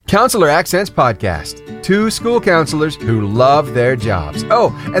Counselor Accents Podcast. Two school counselors who love their jobs.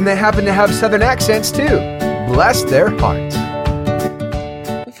 Oh, and they happen to have Southern accents too. Bless their hearts.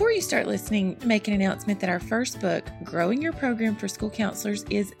 Before you start listening, make an announcement that our first book, Growing Your Program for School Counselors,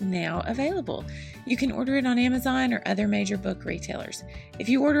 is now available. You can order it on Amazon or other major book retailers. If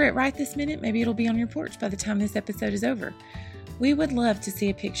you order it right this minute, maybe it'll be on your porch by the time this episode is over. We would love to see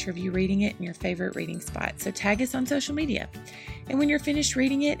a picture of you reading it in your favorite reading spot, so tag us on social media. And when you're finished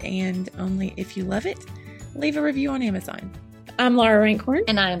reading it, and only if you love it, leave a review on Amazon. I'm Laura Rankhorn.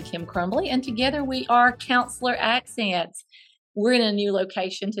 And I am Kim Crumbly, and together we are Counselor Accents. We're in a new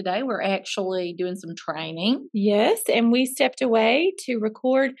location today. We're actually doing some training. Yes, and we stepped away to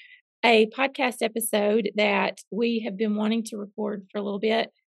record a podcast episode that we have been wanting to record for a little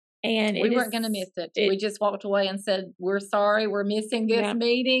bit. And we weren't going to miss it. We just walked away and said, we're sorry, we're missing this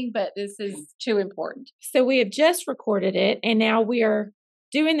meeting, but this is too important. So we have just recorded it, and now we are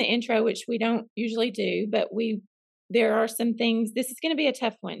doing the intro, which we don't usually do, but there are some things. This is going to be a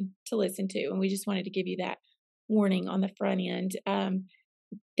tough one to listen to, and we just wanted to give you that warning on the front end.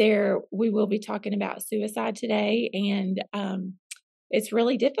 We will be talking about suicide today, and it's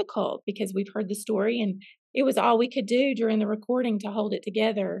really difficult because we've heard the story, and it was all we could do during the recording to hold it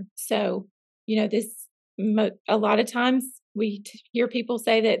together. So, a lot of times we hear people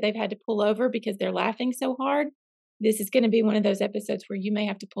say that they've had to pull over because they're laughing so hard. This is going to be one of those episodes where you may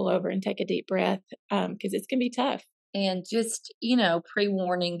have to pull over and take a deep breath because it's going to be tough. And just,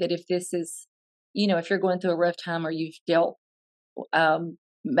 pre-warning that if this is, if you're going through a rough time or you've dealt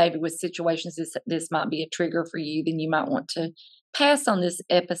maybe with situations, this might be a trigger for you, then you might want to pass on this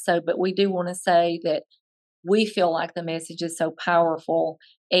episode. But we do want to say that we feel like the message is so powerful,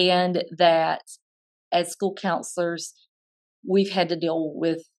 and that as school counselors, we've had to deal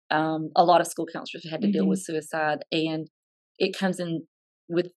with, a lot of school counselors have had to deal with suicide, and it comes in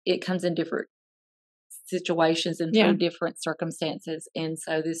different situations and through different circumstances. And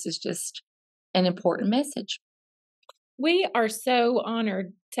so this is just an important message. We are so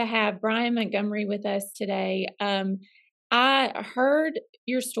honored to have Brian Montgomery with us today. I heard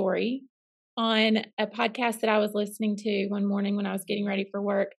your story on a podcast that I was listening to one morning when I was getting ready for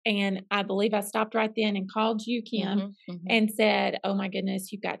work. And I believe I stopped right then and called you, Kim, and said, oh my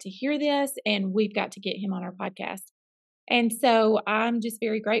goodness, you've got to hear this, and we've got to get him on our podcast. And so I'm just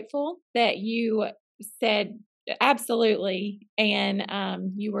very grateful that you said absolutely, and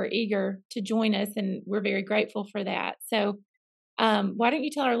you were eager to join us, and we're very grateful for that. So why don't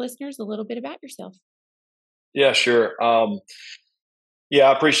you tell our listeners a little bit about yourself? Yeah, sure.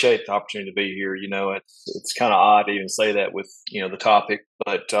 I appreciate the opportunity to be here. It's kind of odd to even say that with, the topic,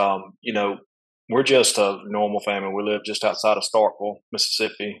 but, we're just a normal family. We live just outside of Starkville,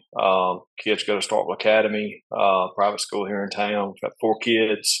 Mississippi. Kids go to Starkville Academy, private school here in town. We've got 4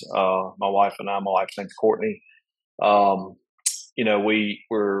 kids. My wife and I, my wife's name's Courtney. Our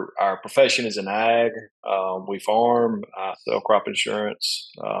profession is in ag. We farm, sell crop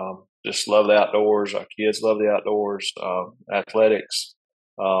insurance, just love the outdoors. Our kids love the outdoors, athletics.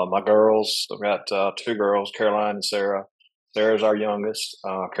 My girls, I've got 2 girls, Caroline and Sarah. Sarah's our youngest.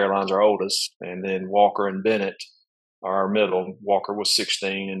 Caroline's our oldest. And then Walker and Bennett are our middle. Walker was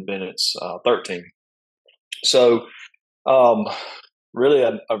 16 and Bennett's 13. So really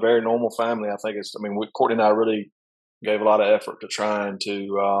a very normal family. I think Courtney and I really gave a lot of effort to trying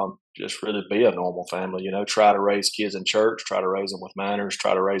to just really be a normal family, try to raise kids in church, try to raise them with manners,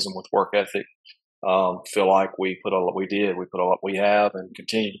 try to raise them with work ethic. Feel like we have and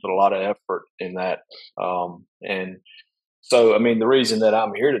continue to put a lot of effort in that. And so, the reason that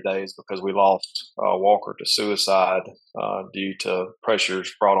I'm here today is because we lost Walker to suicide due to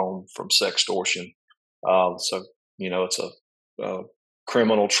pressures brought on from sextortion. It's a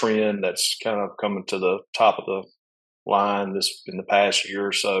criminal trend that's kind of coming to the top of the line in the past year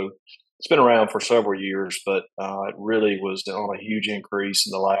or so. It's been around for several years, but it really was on a huge increase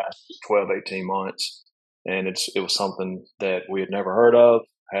in the last 12, 18 months. And it was something that we had never heard of,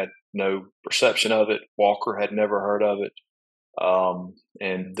 had no perception of it. Walker had never heard of it.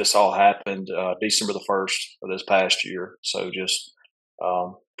 And this all happened December the 1st of this past year. So just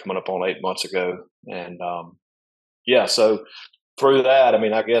coming up on 8 months ago. And so through that,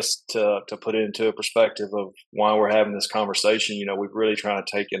 I guess to put it into a perspective of why we're having this conversation, we've really tried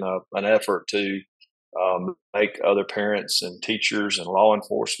to take an effort to make other parents and teachers and law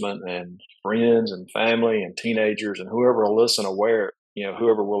enforcement and friends and family and teenagers and whoever will listen aware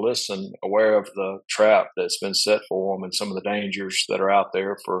of the trap that's been set for them and some of the dangers that are out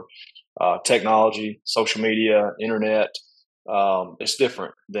there for technology, social media, internet. It's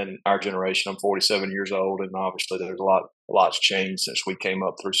different than our generation. I'm 47 years old, and obviously there's a lot a lot's changed since we came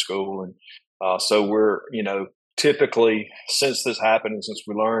up through school. And so we're, typically since this happened and since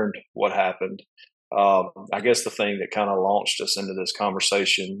we learned what happened, I guess the thing that kind of launched us into this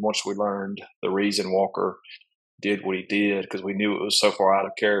conversation, once we learned the reason Walker did what he did, because we knew it was so far out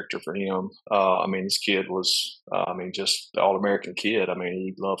of character for him. This kid was, just the all-American kid.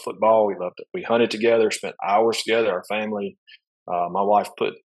 He loved football. We loved it. We hunted together, spent hours together. Our family, my wife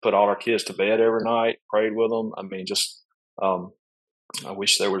put all our kids to bed every night, prayed with them. I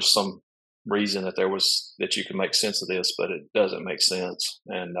wish there was some reason that you can make sense of this, but it doesn't make sense.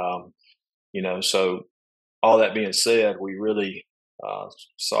 And, so all that being said, we really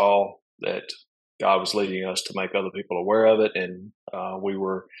saw that God was leading us to make other people aware of it. And I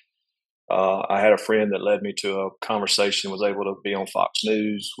had a friend that led me to a conversation, was able to be on Fox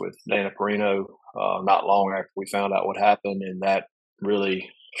News with Dana Perino not long after we found out what happened. And that really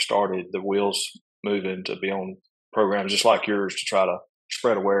started the wheels moving to be on programs just like yours to try to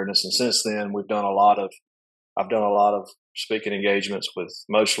spread awareness. And since then, I've done a lot of speaking engagements with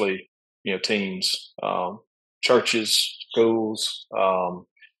mostly, teens, churches, schools,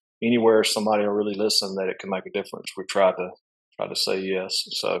 anywhere somebody will really listen that it can make a difference. We try to say yes.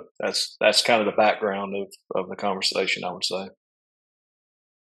 So that's kind of the background of the conversation, I would say.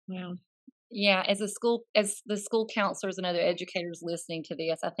 Wow. Yeah. As the school counselors and other educators listening to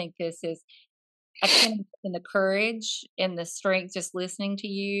this, I think this is, I can't imagine the courage and the strength just listening to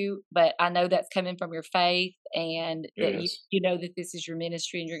you, but I know that's coming from your faith and that you know that this is your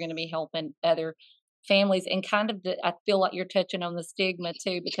ministry and you're going to be helping other families. And I feel like you're touching on the stigma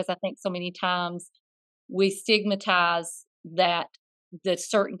too, because I think so many times we stigmatize that the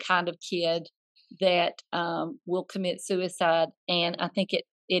certain kind of kid that will commit suicide. And I think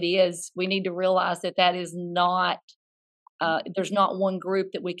we need to realize that is not, there's not one group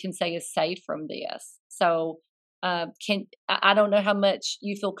that we can say is safe from this. So I don't know how much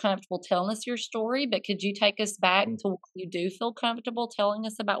you feel comfortable telling us your story, but could you take us back to what you do feel comfortable telling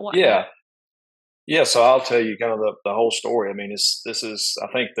us about what happened? Yeah, so I'll tell you kind of the whole story. This is I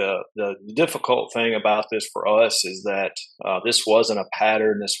think the difficult thing about this for us is that this wasn't a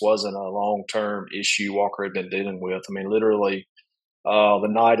pattern. This wasn't a long-term issue Walker had been dealing with. Literally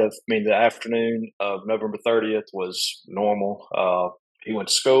the afternoon of November 30th was normal. He went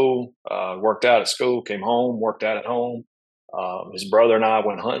to school, worked out at school, came home, worked out at home. His brother and I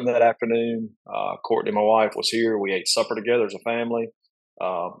went hunting that afternoon. Courtney, my wife, was here. We ate supper together as a family.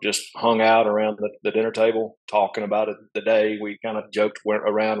 Just hung out around the dinner table, talking about it the day. We kind of went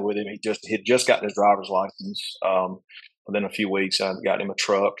around with him. He'd just gotten his driver's license. Within a few weeks, I got him a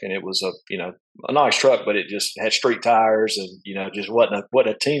truck, and it was a nice truck, but it just had street tires, and just wasn't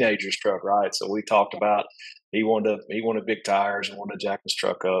a teenager's truck, right? So we talked about he wanted big tires and wanted to jack his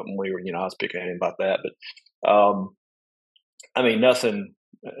truck up, and we were, I was picking at him about that, but nothing.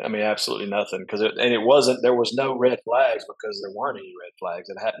 Absolutely nothing, there was no red flags because there weren't any red flags.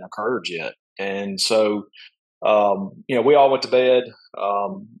 It hadn't occurred yet. And so, we all went to bed,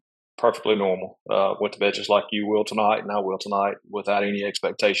 perfectly normal. Went to bed just like you will tonight and I will tonight, without any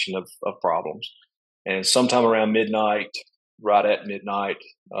expectation of problems. And sometime around midnight, right at midnight,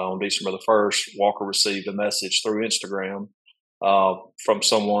 on December the 1st, Walker received a message through Instagram, from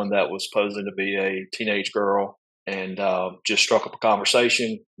someone that was posing to be a teenage girl, and just struck up a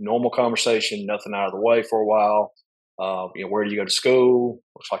normal conversation, nothing out of the way for a while. Where do you go to school?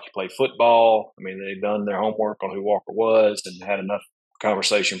 Looks like you play football. They'd done their homework on who Walker was and had enough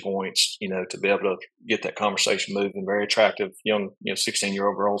conversation points, to be able to get that conversation moving. Very attractive, young,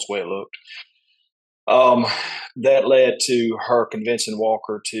 16-year-old girl is the way it looked. That led to her convincing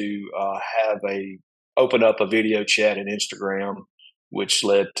Walker to open up a video chat in Instagram, which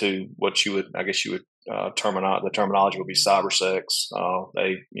led to what the terminology would be cyber sex.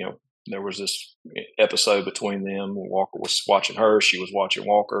 There was this episode between them. Walker was watching her. She was watching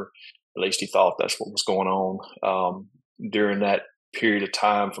Walker. At least he thought that's what was going on. During that period of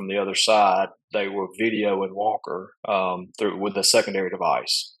time from the other side, they were videoing Walker with a secondary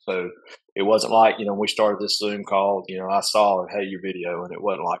device. So it wasn't like, when we started this Zoom call, I saw, hey, your video, and it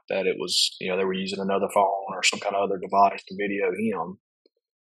wasn't like that. It was, they were using another phone or some kind of other device to video him.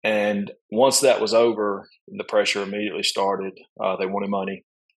 And once that was over, the pressure immediately started. They wanted money.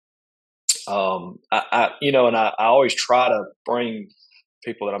 I always try to bring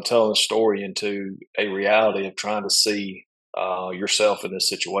people that I'm telling the story into a reality of trying to see yourself in this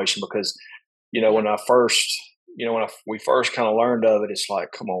situation, because when we first kind of learned of it, it's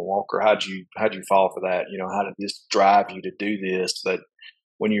like, come on, Walker, how'd you fall for that? How did this drive you to do this? But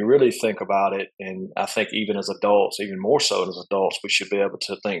when you really think about it, and I think even as adults, even more so as adults, we should be able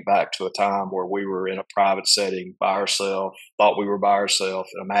to think back to a time where we were in a private setting by ourselves, thought we were by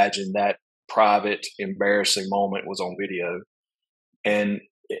ourselves, and imagine that private, embarrassing moment was on video. And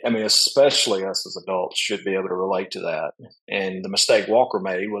I mean, especially us as adults should be able to relate to that. And the mistake Walker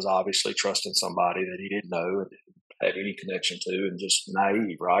made was obviously trusting somebody that he didn't know and didn't have any connection to, and just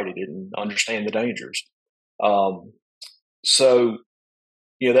naive, right? He didn't understand the dangers. So,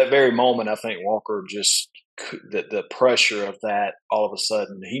 that very moment, I think Walker just, the pressure of that, all of a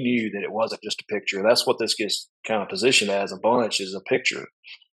sudden, he knew that it wasn't just a picture. That's what this gets kind of positioned as a bunch, is a picture.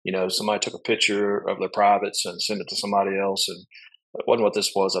 Somebody took a picture of their privates and sent it to somebody else, and it wasn't what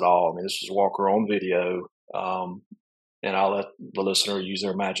this was at all. I mean, this was Walker on video, and I'll let the listener use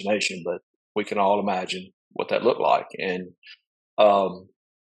their imagination, but we can all imagine what that looked like. And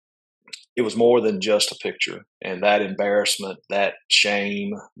it was more than just a picture. And that embarrassment, that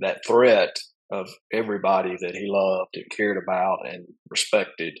shame, that threat of everybody that he loved and cared about and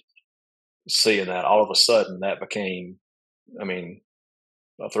respected, seeing that, all of a sudden that became,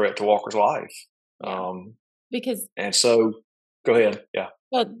 a threat to Walker's life. And so, go ahead. Yeah.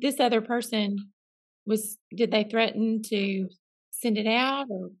 Well, this other person did they threaten to send it out,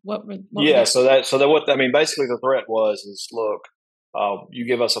 or what yeah. Basically the threat is, look, you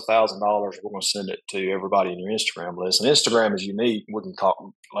give us $1,000, we're going to send it to everybody in your Instagram list. And Instagram is unique. We can talk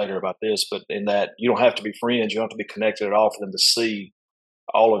later about this, but in that you don't have to be friends. You don't have to be connected at all for them to see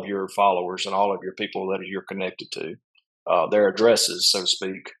all of your followers and all of your people that you're connected to, their addresses, so to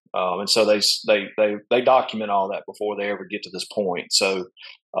speak. And so they document all that before they ever get to this point. So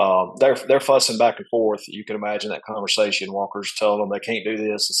they're fussing back and forth. You can imagine that conversation. Walker's telling them they can't do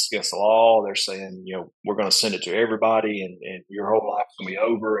this. It's against the law. They're saying, we're going to send it to everybody, and your whole life's going to be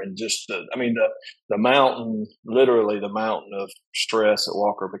over. And just the mountain, literally the mountain of stress that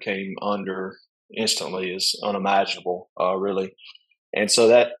Walker became under instantly is unimaginable, really. And so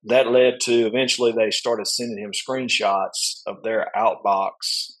that led to, eventually they started sending him screenshots of their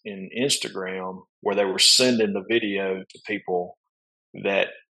outbox in Instagram where they were sending the video to people that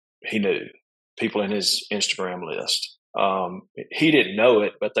he knew, people in his Instagram list. He didn't know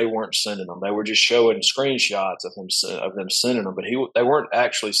it, but they weren't sending them. They were just showing screenshots of them sending them, but they weren't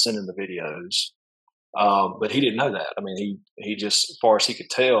actually sending the videos. But he didn't know that. I mean, he just, as far as he could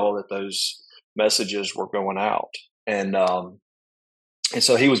tell, that those messages were going out. And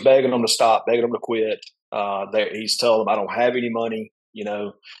so he was begging them to stop, begging them to quit. He's telling them, I don't have any money,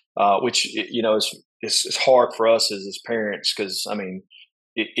 which, it's hard for us as his parents, because,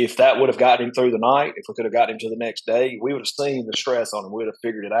 if that would have gotten him through the night, if we could have gotten him to the next day, we would have seen the stress on him. We would have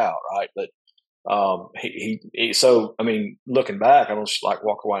figured it out, right? But looking back, I was like,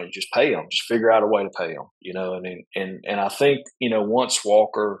 Walker, why don't you just pay him? Just figure out a way to pay him, and I think, once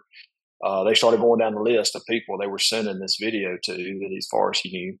Walker, they started going down the list of people they were sending this video to, that as far as he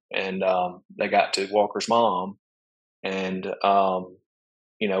knew. And they got to Walker's mom. And,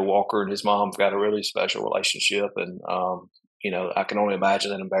 Walker and his mom got a really special relationship. And, I can only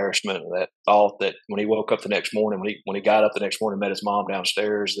imagine that embarrassment, that thought that when he woke up the next morning, when he got up the next morning and met his mom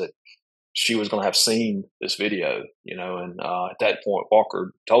downstairs, that she was going to have seen this video, and at that point,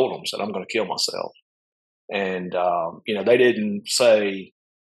 Walker told him, said, I'm going to kill myself. And, they didn't say,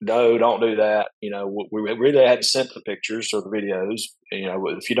 no, don't do that. We really hadn't sent the pictures or the videos.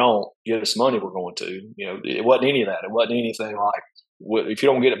 If you don't give us money, we're going to. It wasn't any of that. It wasn't anything like, if you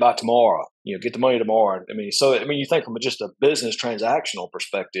don't get it by tomorrow, get the money tomorrow. You think from just a business transactional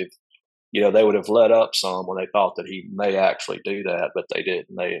perspective, they would have let up some when they thought that he may actually do that, but they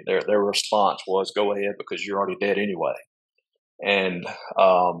didn't. Their response was, go ahead, because you're already dead anyway. And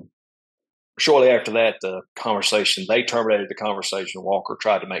shortly after that, they terminated the conversation. Walker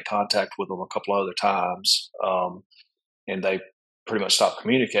tried to make contact with them a couple other times, and they pretty much stopped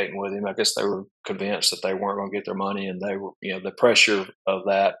communicating with him. I guess they were convinced that they weren't going to get their money, and they were, the pressure of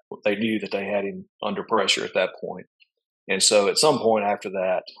that, they knew that they had him under pressure at that point. And so at some point after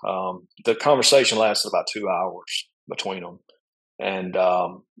that, the conversation lasted about 2 hours between them. And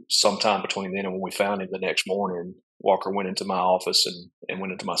sometime between then and when we found him the next morning, Walker went into my office and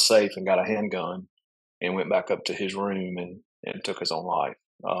went into my safe and got a handgun and went back up to his room and took his own life.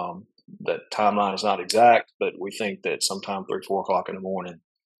 That timeline is not exact, but we think that sometime 3, 4 o'clock in the morning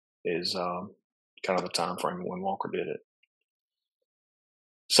is kind of the time frame when Walker did it.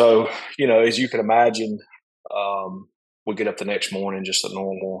 So, as you can imagine, we get up the next morning, just a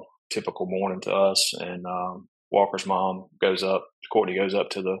normal, typical morning to us, and Walker's mom Courtney goes up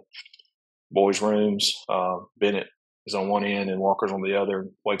to the boys' rooms. Bennett is on one end and Walker's on the other,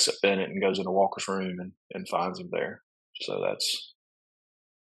 wakes up Bennett and goes into Walker's room and finds him there. So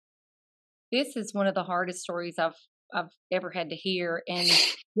this is one of the hardest stories I've ever had to hear, and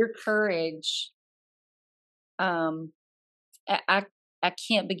your courage. I I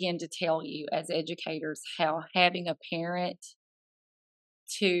can't begin to tell you as educators how having a parent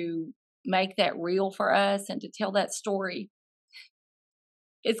to make that real for us and to tell that story,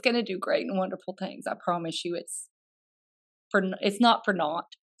 it's going to do great and wonderful things. I promise you, it's not for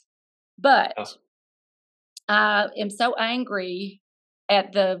naught. But I am so angry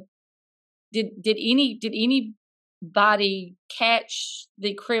at the. Did anybody catch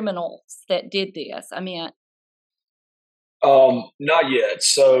the criminals that did this? I mean, not yet.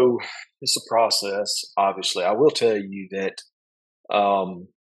 So it's a process. Obviously, I will tell you that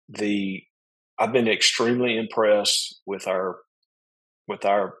I've been extremely impressed with our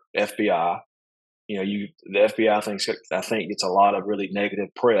FBI. The FBI I think gets a lot of really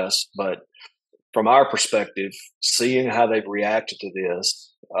negative press, but from our perspective, seeing how they've reacted to this,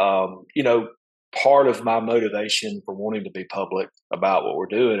 part of my motivation for wanting to be public about what we're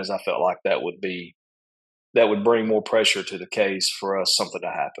doing is I felt like that would bring more pressure to the case for us something to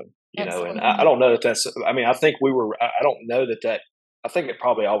happen. And I don't know that that's. I mean, I think I don't know that. I think it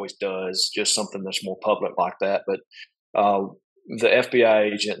probably always does, just something that's more public like that. But the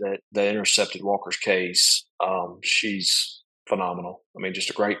FBI agent that intercepted Walker's case, she's phenomenal. I mean, just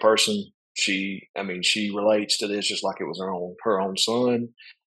a great person. She relates to this just like it was her own son.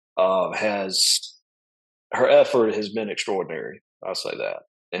 Her effort has been extraordinary. I'll say that.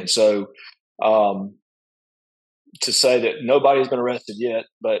 And so, to say that nobody's been arrested yet,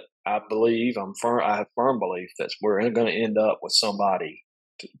 but I have firm belief that we're going to end up with somebody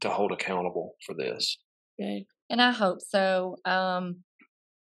to hold accountable for this. Good. And I hope so. I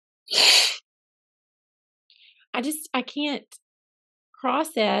can't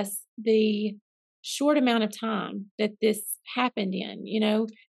process the short amount of time that this happened in,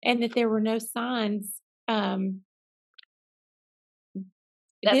 and that there were no signs.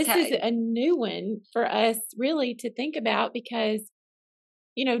 This is a new one for us really to think about because,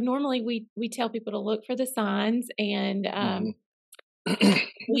 normally we tell people to look for the signs and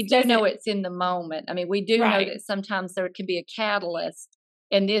we do know it's in the moment. I mean, we do know that sometimes there can be a catalyst,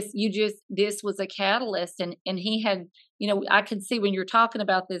 and this was a catalyst, and he had, I can see when you're talking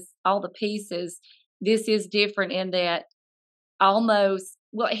about this, all the pieces, this is different in that almost,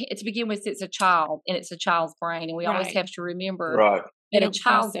 well, to begin with, it's a child and it's a child's brain, and we always have to remember that a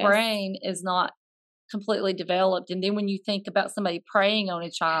child's brain is not completely developed. And then when you think about somebody preying on a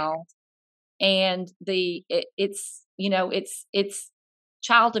child and it's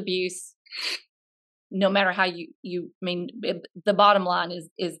child abuse, no matter how the bottom line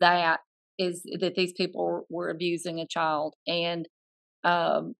is that these people were abusing a child. And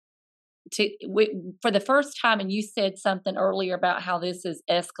for the first time, and you said something earlier about how this has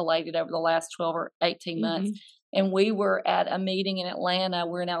escalated over the last 12 or 18 months. And we were at a meeting in Atlanta,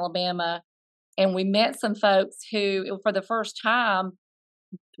 we're in Alabama, and we met some folks who, for the first time,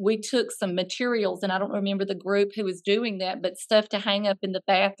 we took some materials, and I don't remember the group who was doing that, but stuff to hang up in the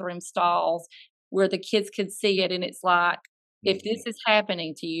bathroom stalls where the kids could see it. And it's like, if this is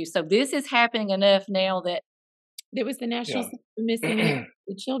happening to you, so this is happening enough now that it was the National Center for Missing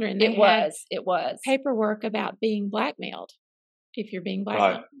Children. It was paperwork about being blackmailed. If you're being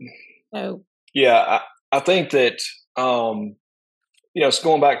blackmailed, so I think that it's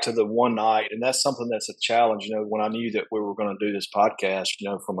going back to the one night, and that's something that's a challenge. When I knew that we were going to do this podcast,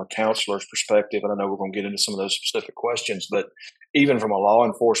 from a counselor's perspective, and I know we're going to get into some of those specific questions, but even from a law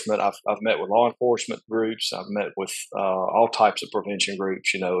enforcement, I've met with law enforcement groups, I've met with all types of prevention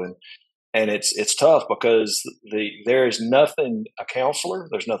groups, and it's tough because there is nothing a counselor,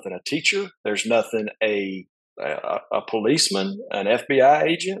 there's nothing a teacher, there's nothing a policeman, an FBI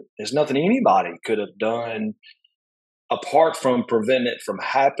agent, there's nothing anybody could have done apart from preventing it from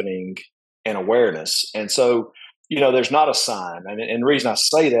happening and awareness. And so, there's not a sign. And the reason I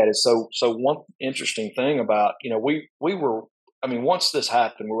say that is so one interesting thing about, we were, once this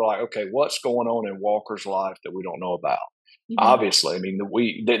happened, we were like, okay, what's going on in Walker's life that we don't know about? Mm-hmm. Obviously,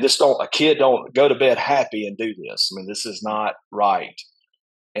 a kid don't go to bed happy and do this. This is not right.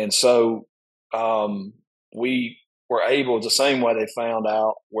 And so, we were able, the same way they found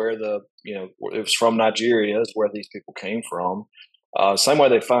out where it was from Nigeria is where these people came from. Same way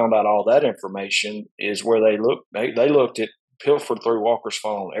they found out all that information is where they looked at, pilfered through Walker's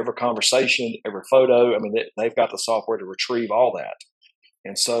phone, every conversation, every photo. They've got the software to retrieve all that.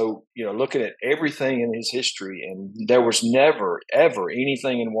 And so, looking at everything in his history, and there was never, ever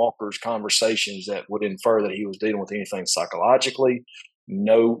anything in Walker's conversations that would infer that he was dealing with anything psychologically,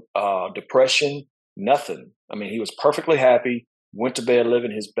 no depression, nothing. He was perfectly happy. went to bed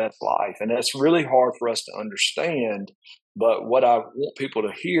living his best life. And that's really hard for us to understand. But what I want people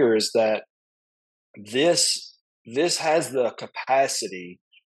to hear is that this has the capacity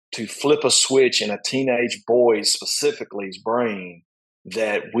to flip a switch in a teenage boy specifically's brain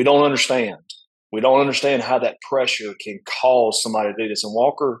that we don't understand. We don't understand how that pressure can cause somebody to do this. And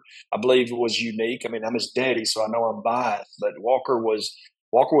Walker, I believe, was unique. I mean, I'm his daddy, so I know I'm biased, but Walker was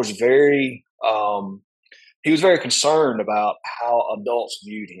very he was very concerned about how adults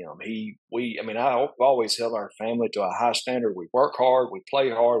viewed him. I always held our family to a high standard. We work hard, we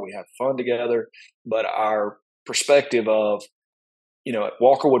play hard, we have fun together, but our perspective of,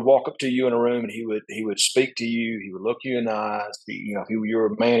 Walker would walk up to you in a room and he would speak to you. He would look you in the eyes. If you were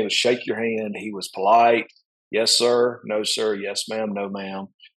a man, he would shake your hand. He was polite. Yes, sir. No, sir. Yes, ma'am. No, ma'am.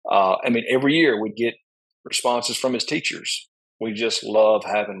 Every year we'd get responses from his teachers. We just love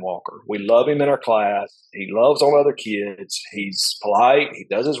having Walker. We love him in our class. He loves on other kids. He's polite. He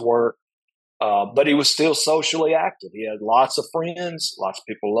does his work. But he was still socially active. He had lots of friends. Lots of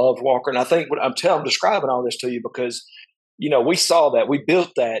people loved Walker. And I think I'm describing all this to you because we saw that. We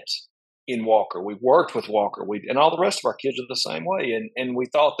built that in Walker. We worked with Walker. And all the rest of our kids are the same way. And we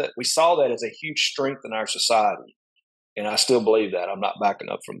saw that as a huge strength in our society. And I still believe that. I'm not backing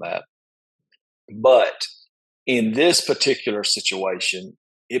up from that. But in this particular situation,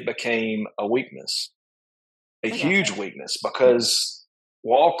 it became a weakness, a huge weakness, because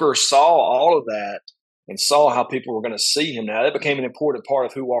Walker saw all of that and saw how people were going to see him. Now, that became an important part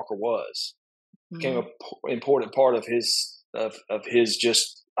of who Walker was. Became an important part of his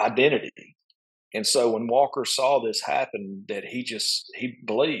just identity. And so when Walker saw this happen, that he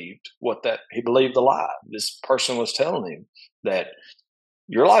believed the lie. This person was telling him that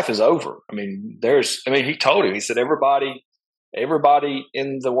your life is over. He told him, he said, everybody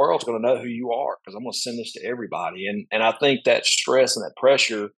in the world's going to know who you are because I'm going to send this to everybody. And I think that stress and that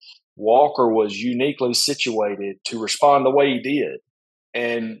pressure, Walker was uniquely situated to respond the way he did.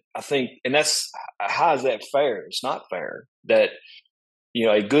 And I think, and that's, how is that fair? It's not fair that,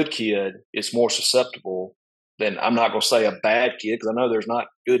 a good kid is more susceptible than, I'm not going to say a bad kid, because I know there's not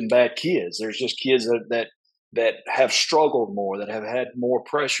good and bad kids. There's just kids that have struggled more, that have had more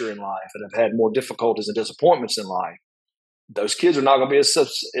pressure in life and have had more difficulties and disappointments in life. Those kids are not going to be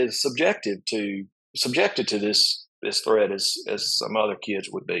as subjected to this threat as some other kids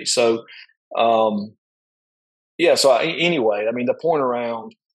would be. So, anyway, the point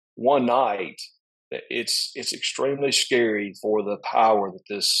around one night, it's extremely scary for the power that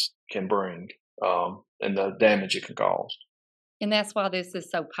this can bring, and the damage it can cause. And that's why this is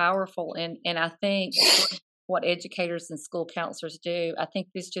so powerful. And I think what educators and school counselors do, I think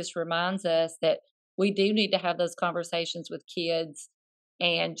this just reminds us that we do need to have those conversations with kids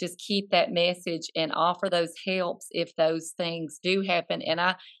and just keep that message and offer those helps if those things do happen. And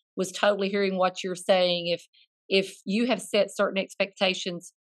I was totally hearing what you're saying. If you have set certain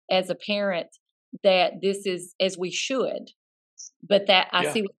expectations as a parent that this is as we should, but that I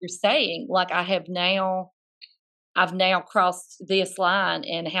see what you're saying. Like I've now crossed this line,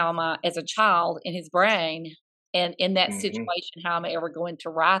 and how am I as a child in his brain, and in that situation, how am I ever going to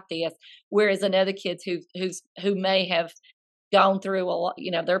write this? Whereas another kids who may have gone through a lot,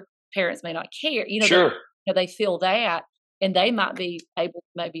 their parents may not care, sure. They feel that, and they might be able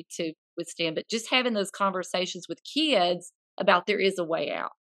maybe to withstand, but just having those conversations with kids about there is a way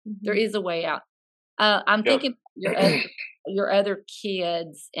out. There is a way out. I'm thinking your other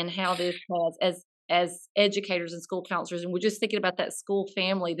kids and how this has as educators and school counselors, and we're just thinking about that school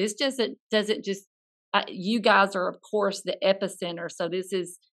family. This doesn't just you guys are, of course, the epicenter. So this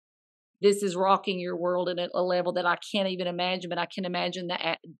is rocking your world at a level that I can't even imagine. But I can imagine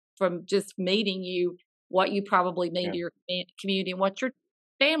that from just meeting you, what you probably mean to your community and what your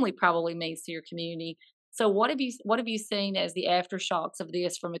family probably means to your community. So what have you seen as the aftershocks of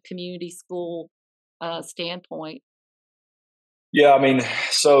this from a community school standpoint? Yeah,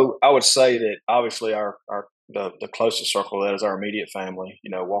 so I would say that obviously the closest circle of that is our immediate family.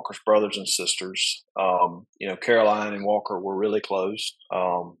 Walker's brothers and sisters. Caroline and Walker were really close.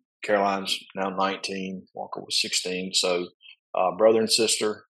 Caroline's now 19. Walker was 16. So, brother and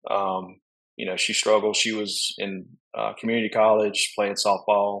sister. She struggled. She was in community college playing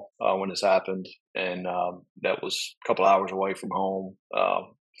softball when this happened, and that was a couple hours away from home.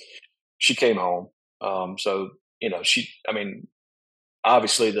 She came home.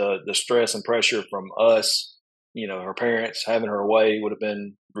 Obviously the stress and pressure from us, her parents having her away would have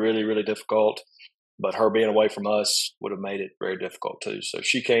been really, really difficult, but her being away from us would have made it very difficult too. So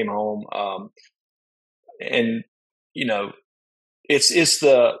she came home, and it's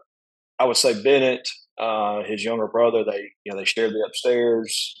I would say Bennett, his younger brother, they shared the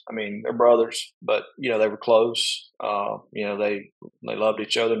upstairs. I mean, they're brothers, but they were close. They loved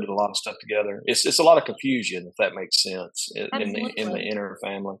each other and did a lot of stuff together. It's a lot of confusion, if that makes sense, in the inner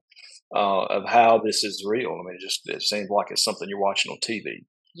family of how this is real. I mean, it seems like it's something you're watching on TV.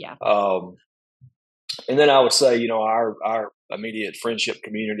 Yeah. And then I would say, our immediate friendship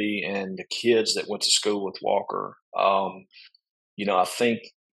community and the kids that went to school with Walker.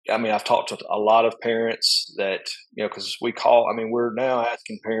 I've talked to a lot of parents that, because we're now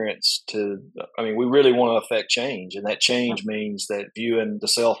asking parents we really want to affect change. And that change means that viewing the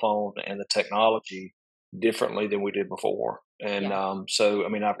cell phone and the technology differently than we did before. And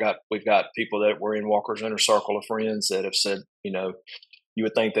we've got people that were in Walker's inner circle of friends that have said, you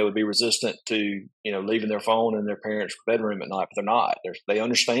would think they would be resistant to, leaving their phone in their parents' bedroom at night, but they're not. They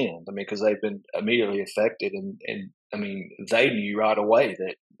understand. I mean, because they've been immediately affected, and they knew right away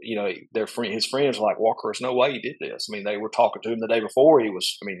that his friends were like, Walker, there's no way he did this. I mean, they were talking to him the day before.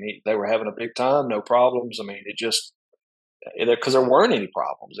 They were having a big time, no problems. I mean, it just because there weren't any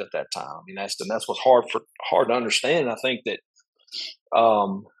problems at that time. I mean, that's what's hard to understand. And I think that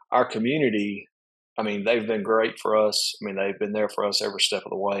our community. I mean, they've been great for us. I mean, they've been there for us every step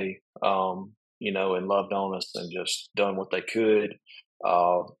of the way, and loved on us and just done what they could.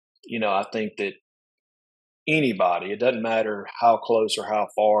 I think that anybody, it doesn't matter how close or how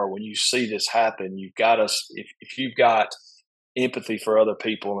far, when you see this happen, you've got if you've got empathy for other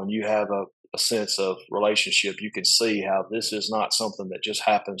people and you have a sense of relationship, you can see how this is not something that just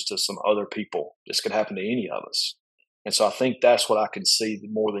happens to some other people. This could happen to any of us. And so I think that's what I can see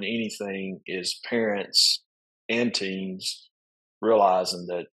more than anything is parents and teens realizing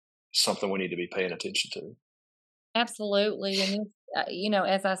that it's something we need to be paying attention to. Absolutely. And,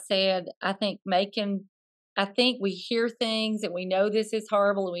 as I said, I think we hear things and we know this is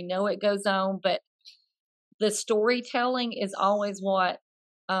horrible and we know it goes on, but the storytelling is always what,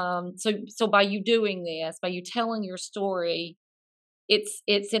 so by you doing this, by you telling your story, it's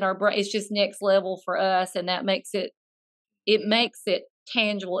in our brain, it's just next level for us. And that makes it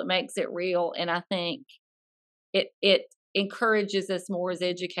tangible. It makes it real. And I think it encourages us more as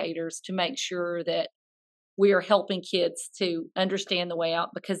educators to make sure that we are helping kids to understand the way out,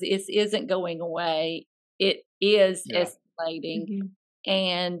 because this isn't going away. It is escalating,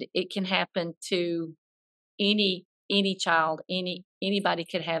 and it can happen to any child. Anybody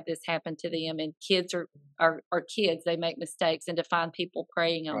could have this happen to them, and kids are kids. They make mistakes, and to find people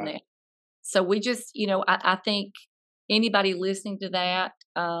preying on that. So we just, I think anybody listening to that,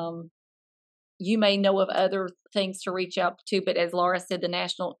 you may know of other things to reach out to, but as Laura said, the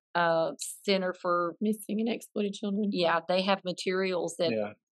National Center for Missing and Exploited Children. Yeah, they have materials that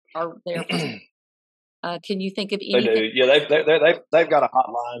are there. Can you think of anything? They do. Yeah, they've got a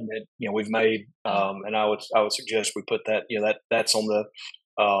hotline that we've made, and I would suggest we put that that's on the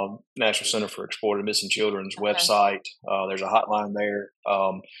National Center for Exploited Missing Children's website. There's a hotline there.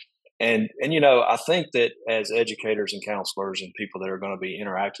 And I think that as educators and counselors and people that are going to be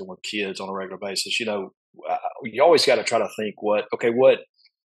interacting with kids on a regular basis, you always got to try to think what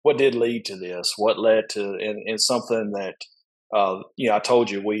did lead to this? What led to and something that I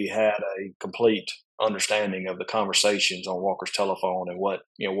told you we had a complete understanding of the conversations on Walker's telephone and what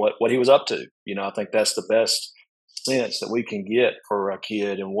he was up to. I think that's the best sense that we can get for a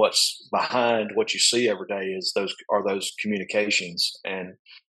kid, and what's behind what you see every day is those communications. And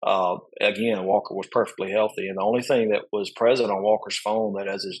again, Walker was perfectly healthy, and the only thing that was present on Walker's phone that,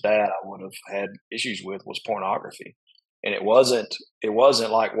 as his dad, I would have had issues with was pornography. And it wasn't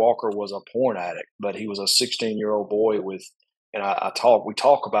like Walker was a porn addict, but he was a 16-year-old boy with. And we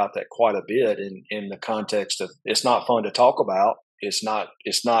talk about that quite a bit in the context of it's not fun to talk about. It's not,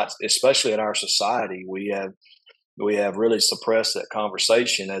 especially in our society. We have really suppressed that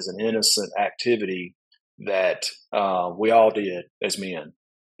conversation as an innocent activity that we all did as men.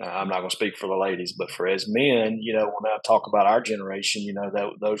 I'm not going to speak for the ladies, but for as men, when I talk about our generation,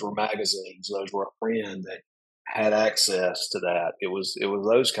 those were magazines, those were a friend that had access to that. It was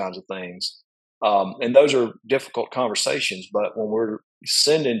those kinds of things. And those are difficult conversations, but when we're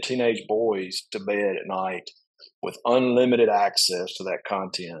sending teenage boys to bed at night with unlimited access to that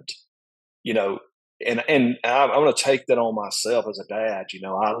content, and I'm going to take that on myself as a dad.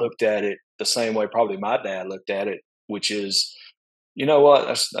 I looked at it the same way probably my dad looked at it, which is, what,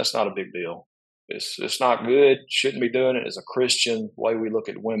 that's not a big deal. It's not good. Shouldn't be doing it. As a Christian, the way we look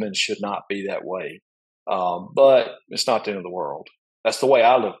at women should not be that way. But it's not the end of the world. That's the way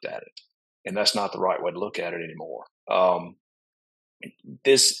I looked at it. And that's not the right way to look at it anymore.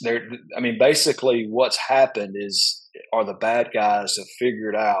 Basically what's happened are the bad guys have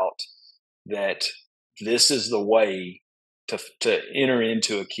figured out that this is the way to enter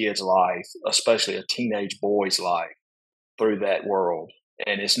into a kid's life, especially a teenage boy's life, through that world.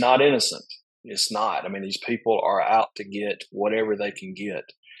 And it's not innocent. It's not. I mean, these people are out to get whatever they can get.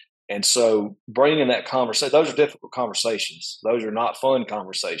 And so bringing that conversation, those are difficult conversations. Those are not fun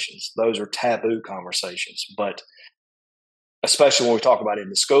conversations. Those are taboo conversations. But especially when we talk about it in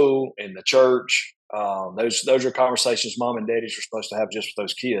the school, in the church, those are conversations mom and daddies are supposed to have just with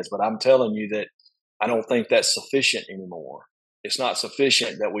those kids. But I'm telling you that I don't think that's sufficient anymore. It's not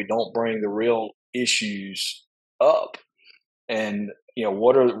sufficient that we don't bring the real issues up. And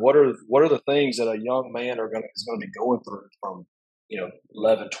what are the things that a young man is going to be going through from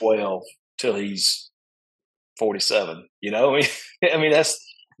 11, 12 till he's 47? I mean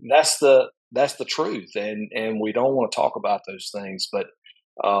that's the truth, and we don't want to talk about those things. But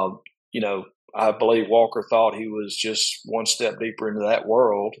I believe Walker thought he was just one step deeper into that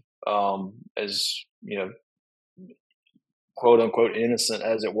world, as quote unquote innocent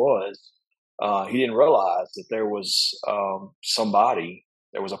as it was. He didn't realize that there was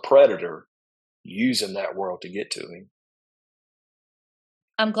there was a predator using that world to get to him.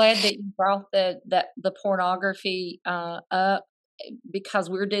 I'm glad that you brought the pornography up, because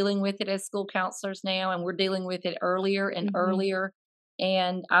we're dealing with it as school counselors now, and we're dealing with it earlier and earlier.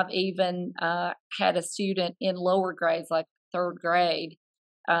 And I've even had a student in lower grades, like third grade,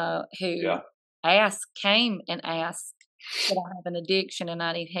 who came and asked that I have an addiction and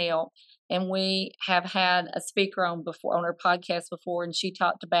I need help. And we have had a speaker on our podcast before, and she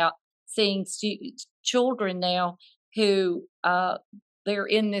talked about seeing children now who they're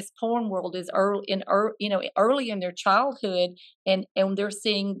in this porn world is early in their childhood, and they're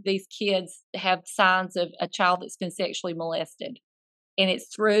seeing these kids have signs of a child that's been sexually molested, and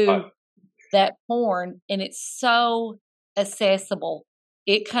it's through that porn, and it's so accessible.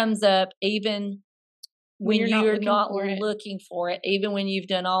 It comes up even when you're not looking for it, even when you've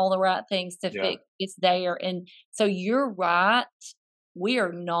done all the right things to fix, it's there. And so you're right. We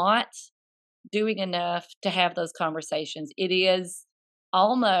are not doing enough to have those conversations. It is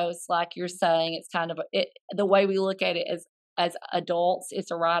almost like you're saying, it's kind of the way we look at it as adults, it's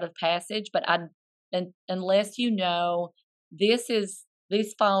a rite of passage. But unless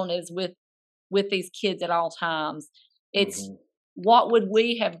this phone is with these kids at all times, it's what would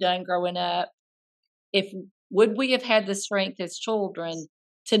we have done growing up? Would we have had the strength as children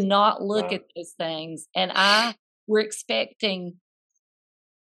to not look at those things? And we're expecting,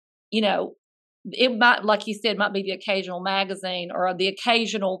 it might, like you said, might be the occasional magazine or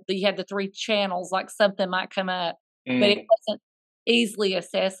you have the 3 channels, like something might come up, but it wasn't easily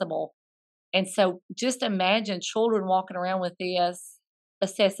accessible. And so just imagine children walking around with this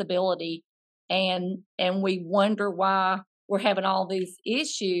accessibility, and we wonder why we're having all these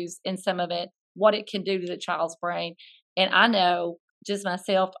issues, and some of it, what it can do to the child's brain. And I know just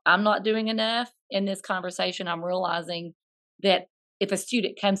myself, I'm not doing enough in this conversation. I'm realizing that if a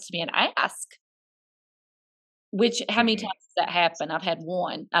student comes to me and asks, how many times does that happen? I've had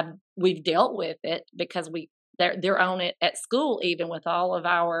one. We've dealt with it because they're on it at school, even with all of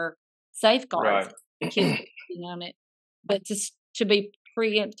our safeguards. Right. Kids are on it, but to be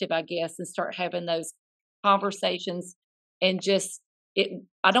preemptive, I guess, and start having those conversations, and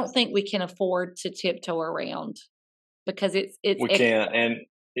I don't think we can afford to tiptoe around, because we can't, and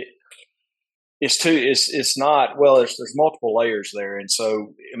it's not, well, there's multiple layers there. And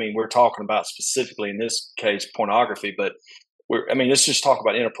so, I mean, we're talking about specifically in this case, pornography, but let's just talk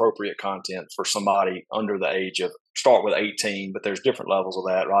about inappropriate content for somebody under the age of, start with 18, but there's different levels of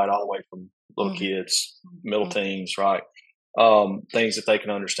that, right? All the way from little kids, middle teens, right? Things that they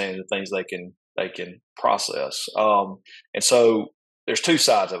can understand, the things they can process. And so there's 2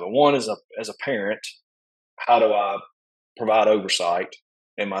 sides of it. One is as a parent, how do I provide oversight?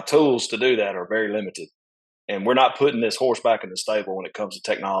 And my tools to do that are very limited. And we're not putting this horse back in the stable when it comes to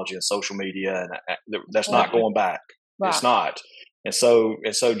technology and social media, and that's not going back. Right. It's not. And so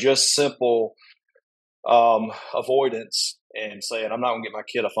just simple avoidance and saying, I'm not going to get my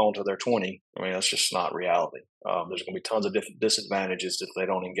kid a phone till they're 20. I mean, that's just not reality. There's going to be tons of different disadvantages if they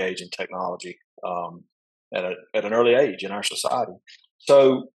don't engage in technology at an early age in our society.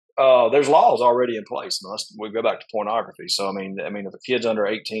 So there's laws already in place. We go back to pornography. So, I mean, if a kid's under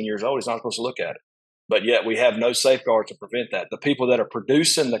 18 years old, he's not supposed to look at it. But yet we have no safeguard to prevent that. The people that are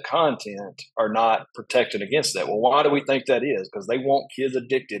producing the content are not protected against that. Well, why do we think that is? Because they want kids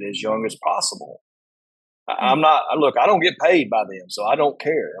addicted as young as possible. I don't get paid by them, so I don't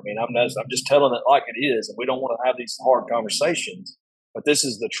care. I mean, I'm just telling it like it is, and we don't want to have these hard conversations. But this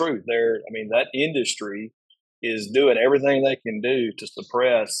is the truth. That industry is doing everything they can do to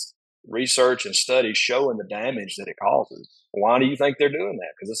suppress research and studies showing the damage that it causes. Why do you think they're doing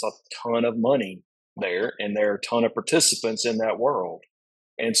that? Because it's a ton of money there, and there are a ton of participants in that world.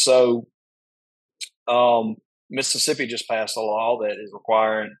 And so Mississippi just passed a law that is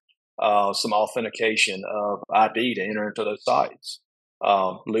requiring some authentication of ID to enter into those sites.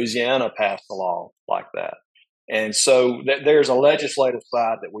 Louisiana passed a law like that. And so there's a legislative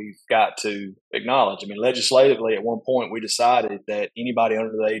side that we've got to acknowledge. I mean, legislatively, at one point, we decided that anybody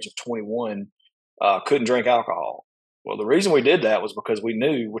under the age of 21 couldn't drink alcohol. Well, the reason we did that was because we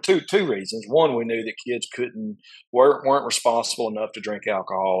knew, well, two reasons. One, we knew that kids weren't responsible enough to drink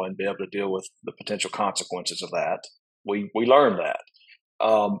alcohol and be able to deal with the potential consequences of that. We learned that.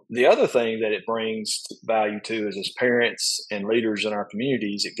 The other thing that it brings value to is, as parents and leaders in our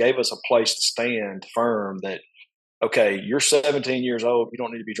communities, it gave us a place to stand firm that, okay, you're 17 years old, you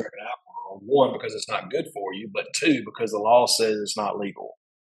don't need to be drinking alcohol. One, because it's not good for you, but two, because the law says it's not legal.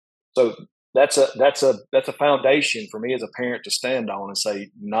 So that's a foundation for me as a parent to stand on and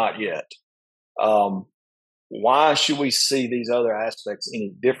say, not yet. Why should we see these other aspects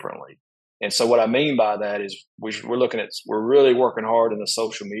any differently? And so what I mean by that is we're really working hard in the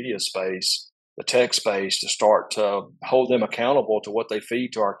social media space, the tech space, to start to hold them accountable to what they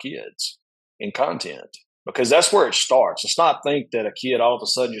feed to our kids in content, because that's where it starts. Let's not think that a kid all of a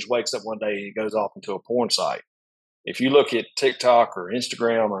sudden just wakes up one day and he goes off into a porn site. If you look at TikTok or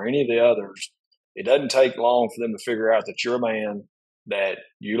Instagram or any of the others, it doesn't take long for them to figure out that you're a man, that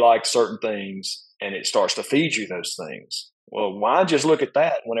you like certain things, and it starts to feed you those things. Well, why just look at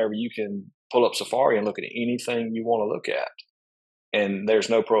that whenever you can pull up Safari and look at anything you want to look at? And there's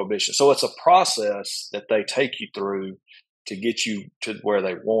no prohibition. So it's a process that they take you through to get you to where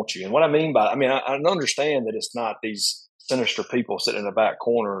they want you. And what I mean by, I understand that it's not these sinister people sitting in the back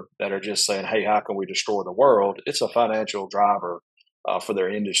corner that are just saying, hey, how can we destroy the world? It's a financial driver for their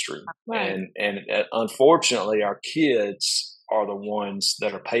industry. Right. And unfortunately, our kids are the ones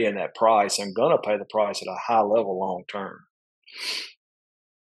that are paying that price and going to pay the price at a high level long term.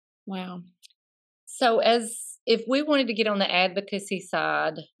 Wow. So if we wanted to get on the advocacy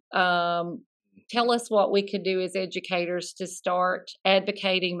side, tell us what we could do as educators to start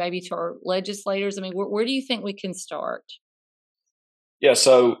advocating maybe to our legislators. I mean, where do you think we can start? Yeah.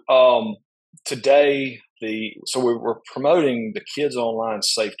 So today, we're promoting the Kids Online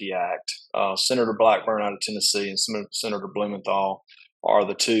Safety Act. Senator Blackburn out of Tennessee and Senator Blumenthal are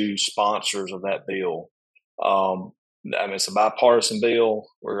the two sponsors of that bill. It's a bipartisan bill.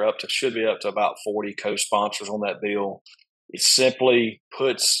 Should be up to about 40 co-sponsors on that bill.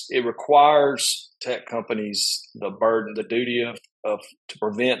 It requires tech companies the duty of to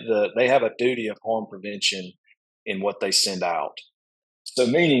prevent they have a duty of harm prevention in what they send out. So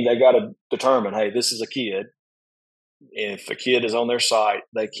meaning they got to determine, hey, this is a kid. If a kid is on their site,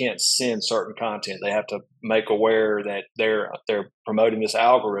 they can't send certain content. They have to make aware that they're promoting this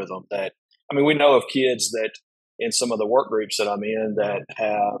algorithm we know of kids that in some of the work groups that I'm in that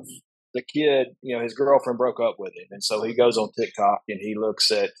have the kid, his girlfriend broke up with him. And so he goes on TikTok and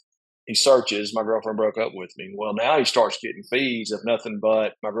he searches, my girlfriend broke up with me. Well, now he starts getting feeds of nothing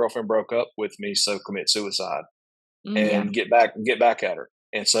but my girlfriend broke up with me, so commit suicide and get back at her.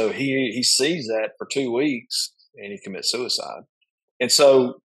 And so he sees that for 2 weeks and he commits suicide. And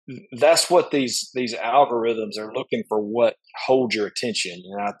so that's what these algorithms are looking for, what holds your attention.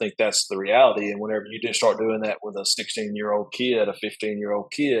 And I think that's the reality. And whenever you just start doing that with a 16-year-old kid, a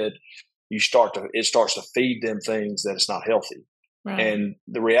 15-year-old kid, it starts to feed them things that it's not healthy. Right. And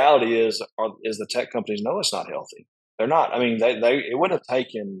the reality is the tech companies know it's not healthy. They're not. It would have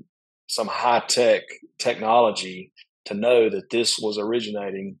taken some high-tech technology to know that this was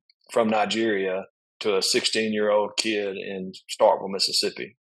originating from Nigeria to a 16-year-old kid in Starkville,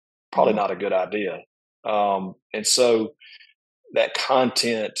 Mississippi. Probably not a good idea. And so that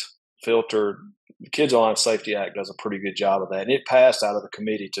content filter, the Kids Online Safety Act does a pretty good job of that. And it passed out of the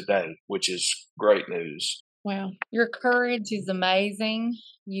committee today, which is great news. Wow. Your courage is amazing.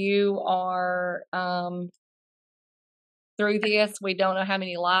 You are, through this, we don't know how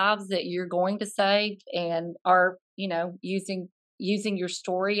many lives that you're going to save, and are, using your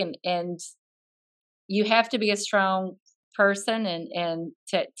story, and you have to be a strong person and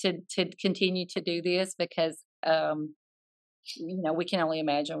to continue to do this, because we can only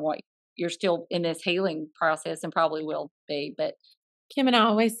imagine what you're still in this healing process and probably will be. But Kim and I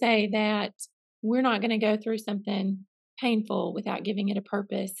always say that we're not going to go through something painful without giving it a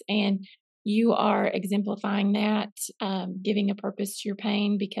purpose, and you are exemplifying that, giving a purpose to your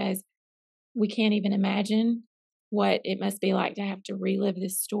pain, because we can't even imagine what it must be like to have to relive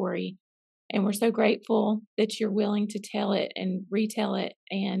this story. And we're so grateful that you're willing to tell it and retell it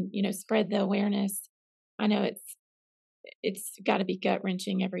and, spread the awareness. I know it's got to be gut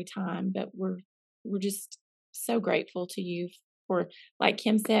wrenching every time, but we're just so grateful to you for, like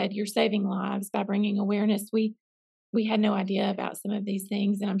Kim said, you're saving lives by bringing awareness. We had no idea about some of these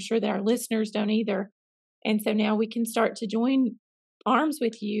things, and I'm sure that our listeners don't either. And so now we can start to join arms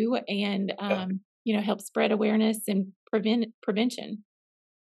with you and, help spread awareness and prevention.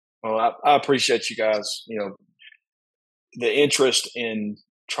 Well, I appreciate you guys, the interest in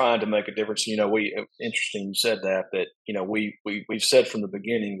trying to make a difference. Interesting you said that, we've said from the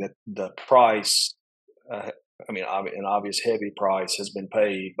beginning that the price, an obvious heavy price has been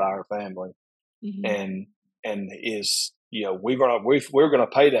paid by our family, and is, we're gonna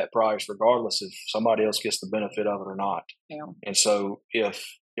pay that price regardless if somebody else gets the benefit of it or not. Yeah. And so if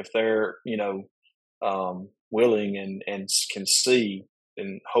they're willing and can see,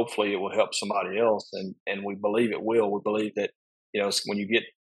 then hopefully it will help somebody else, and we believe it will. We believe that when you get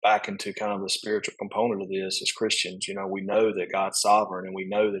back into kind of the spiritual component of this as Christians, we know that God's sovereign, and we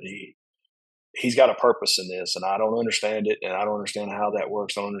know that He's got a purpose in this, and I don't understand it, and I don't understand how that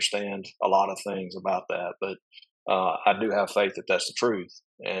works. I don't understand a lot of things about that, but I do have faith that that's the truth,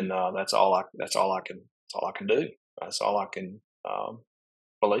 and that's all I can do. That's all I can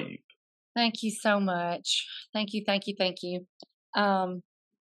believe. Thank you so much. Thank you.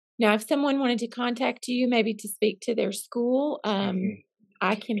 Now, if someone wanted to contact you, maybe to speak to their school,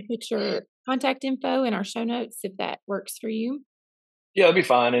 I can put your contact info in our show notes if that works for you. Yeah, it'd be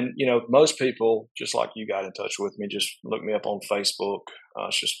fine. And, most people, just like you got in touch with me, just look me up on Facebook.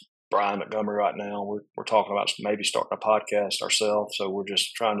 It's just Brian Montgomery right now. We're talking about maybe starting a podcast ourselves. So we're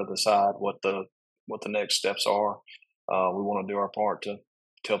just trying to decide what the next steps are. We want to do our part to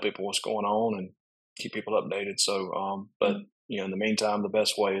tell people what's going on and keep people updated. So, but in the meantime, the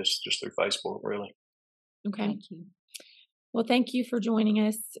best way is just through Facebook, really. Okay. Thank you. Well, thank you for joining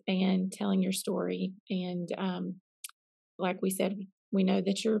us and telling your story. And like we said, we know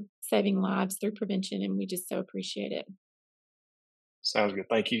that you're saving lives through prevention, and we just so appreciate it. Sounds good.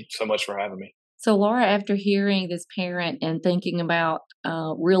 Thank you so much for having me. So, Laura, after hearing this parent and thinking about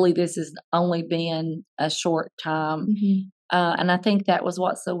really this has only been a short time, and I think that was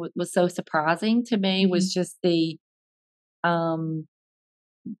what was so surprising to me was just the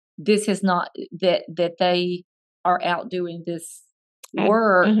this is not that they are out doing this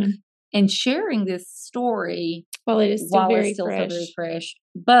work and sharing this story while it's still very fresh.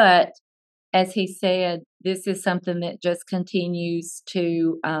 But as he said, this is something that just continues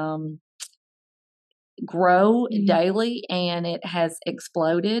to grow daily, and it has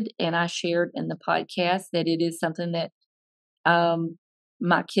exploded. And I shared in the podcast that it is something that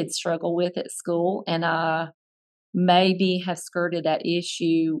my kids struggle with at school, and I maybe have skirted that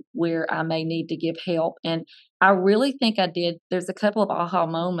issue where I may need to give help. And I really think I did. There's a couple of aha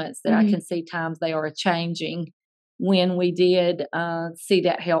moments that I can see times they are changing when we did see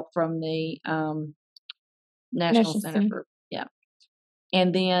that help from the National Center for,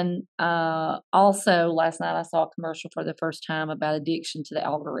 And then also last night I saw a commercial for the first time about addiction to the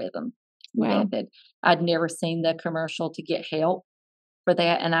algorithm. Wow. That I'd never seen the commercial to get help for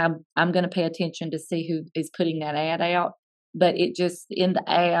that. And I'm going to pay attention to see who is putting that ad out. But it just, in the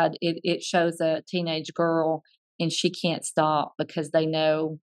ad, it shows a teenage girl, and she can't stop because they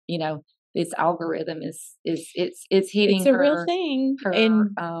know, this algorithm is hitting it's a her, real thing.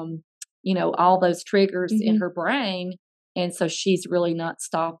 And all those triggers in her brain. And so she's really not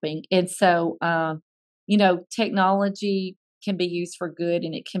stopping. And so, technology can be used for good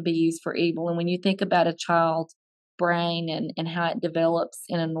and it can be used for evil. And when you think about a child's brain and how it develops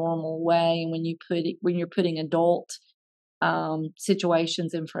in a normal way, and when you're putting adult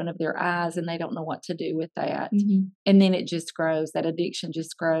situations in front of their eyes and they don't know what to do with that, and then it just grows, that addiction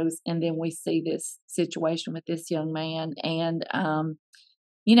just grows. And then we see this situation with this young man. And,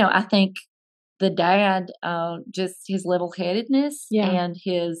 I think the dad, just his level-headedness and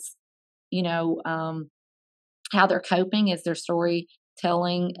his, how they're coping is their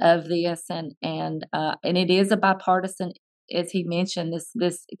storytelling of this, and it is a bipartisan, as he mentioned,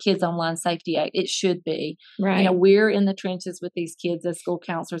 this Kids Online Safety Act. It should be. Right. We're in the trenches with these kids as school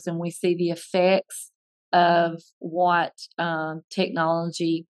counselors, and we see the effects of what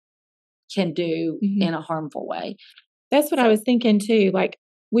technology can do in a harmful way. That's what I was thinking too. Like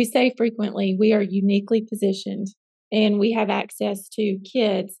we say frequently, we are uniquely positioned, and we have access to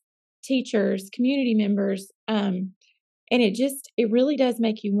kids, teachers, community members. And it really does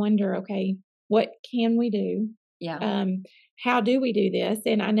make you wonder, okay, what can we do? Yeah. How do we do this?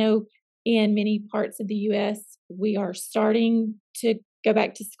 And I know in many parts of the U.S., we are starting to go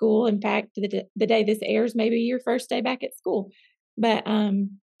back to school. In fact, the day this airs, maybe your first day back at school. But,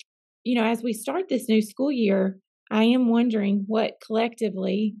 as we start this new school year, I am wondering what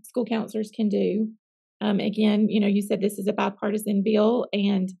collectively school counselors can do. Again, you said this is a bipartisan bill,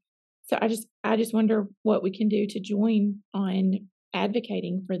 and so I just wonder what we can do to join on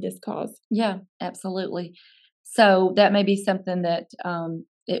advocating for this cause. Yeah, absolutely. So that may be something that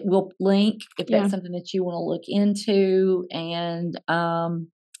it will link if that's something that you want to look into, and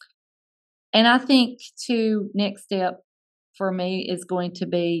I think too, next step for me is going to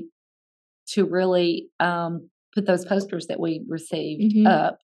be to really put those posters that we received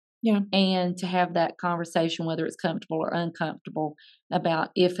up. Yeah. And to have that conversation, whether it's comfortable or uncomfortable, about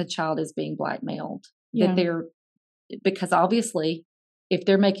if a child is being blackmailed. Yeah. Because obviously, if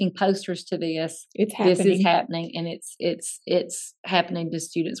they're making posters to this, this is happening, and it's happening to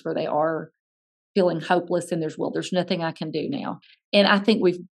students where they are feeling hopeless and there's nothing I can do now. And I think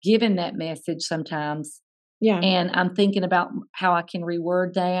we've given that message sometimes. Yeah. And I'm thinking about how I can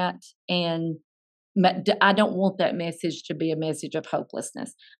reword that, and I don't want that message to be a message of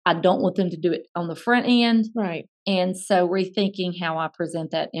hopelessness. I don't want them to do it on the front end. Right. And so rethinking how I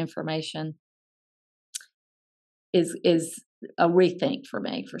present that information is a rethink for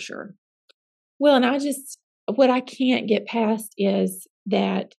me, for sure. Well, and what I can't get past is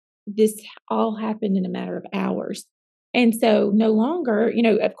that this all happened in a matter of hours. And so no longer,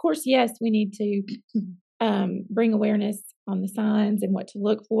 of course, yes, we need to bring awareness on the signs and what to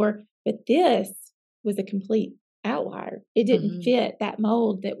look for, but this was a complete outlier. It didn't fit that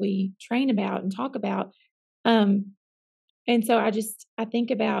mold that we train about and talk about. And so I think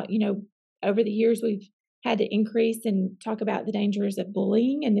about, over the years we've had to increase and talk about the dangers of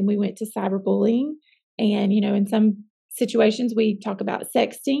bullying. And then we went to cyberbullying. And, in some situations we talk about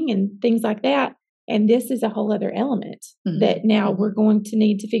sexting and things like that. And this is a whole other element that now we're going to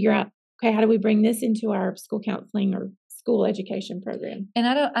need to figure out, okay, how do we bring this into our school counseling or school education program? And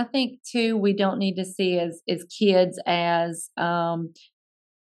I think too, we don't need to see as kids as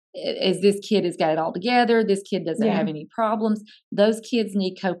this kid has got it all together. This kid doesn't have any problems. Those kids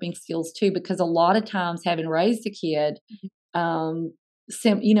need coping skills too, because a lot of times, having raised a kid,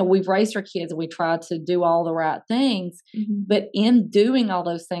 we've raised our kids and we try to do all the right things, but in doing all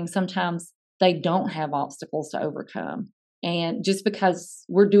those things, sometimes they don't have obstacles to overcome. And just because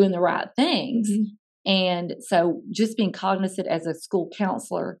we're doing the right things. And so just being cognizant as a school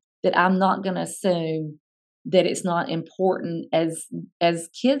counselor that I'm not going to assume that it's not important, as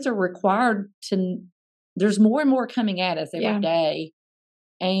kids are required to, there's more and more coming at us every day.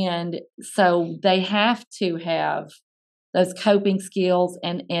 And so they have to have those coping skills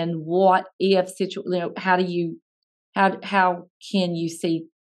and what if how can you see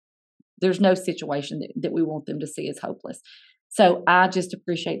there's no situation that we want them to see as hopeless. So I just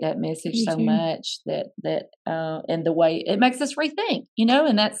appreciate that message so much that and the way it makes us rethink,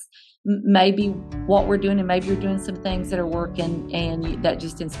 and that's maybe what we're doing, and maybe you're doing some things that are working, and that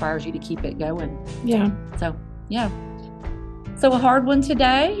just inspires you to keep it going. Yeah. So, yeah. So a hard one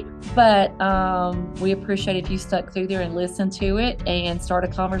today, but we appreciate if you stuck through there and listened to it and start a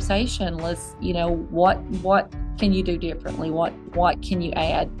conversation. Let's, what can you do differently? What can you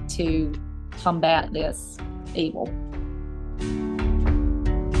add to combat this evil?